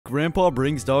Grandpa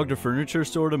brings dog to furniture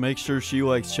store to make sure she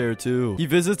likes chair too. He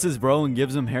visits his bro and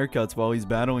gives him haircuts while he's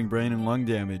battling brain and lung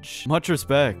damage. Much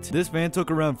respect. This man took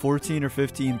around 14 or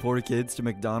 15 poor kids to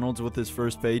McDonald's with his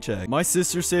first paycheck. My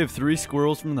sister saved 3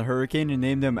 squirrels from the hurricane and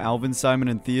named them Alvin, Simon,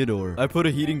 and Theodore. I put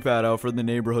a heating pad out for the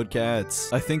neighborhood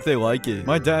cats. I think they like it.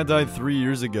 My dad died 3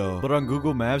 years ago, but on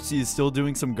Google Maps he is still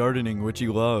doing some gardening, which he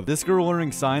loved. This girl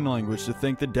learning sign language to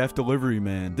thank the deaf delivery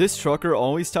man. This trucker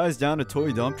always ties down a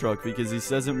toy dump truck because he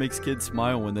says it makes kids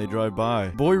smile when they drive by.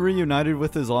 Boy reunited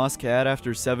with his lost cat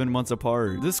after 7 months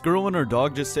apart. This girl and her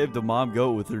dog just saved a mom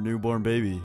goat with her newborn baby.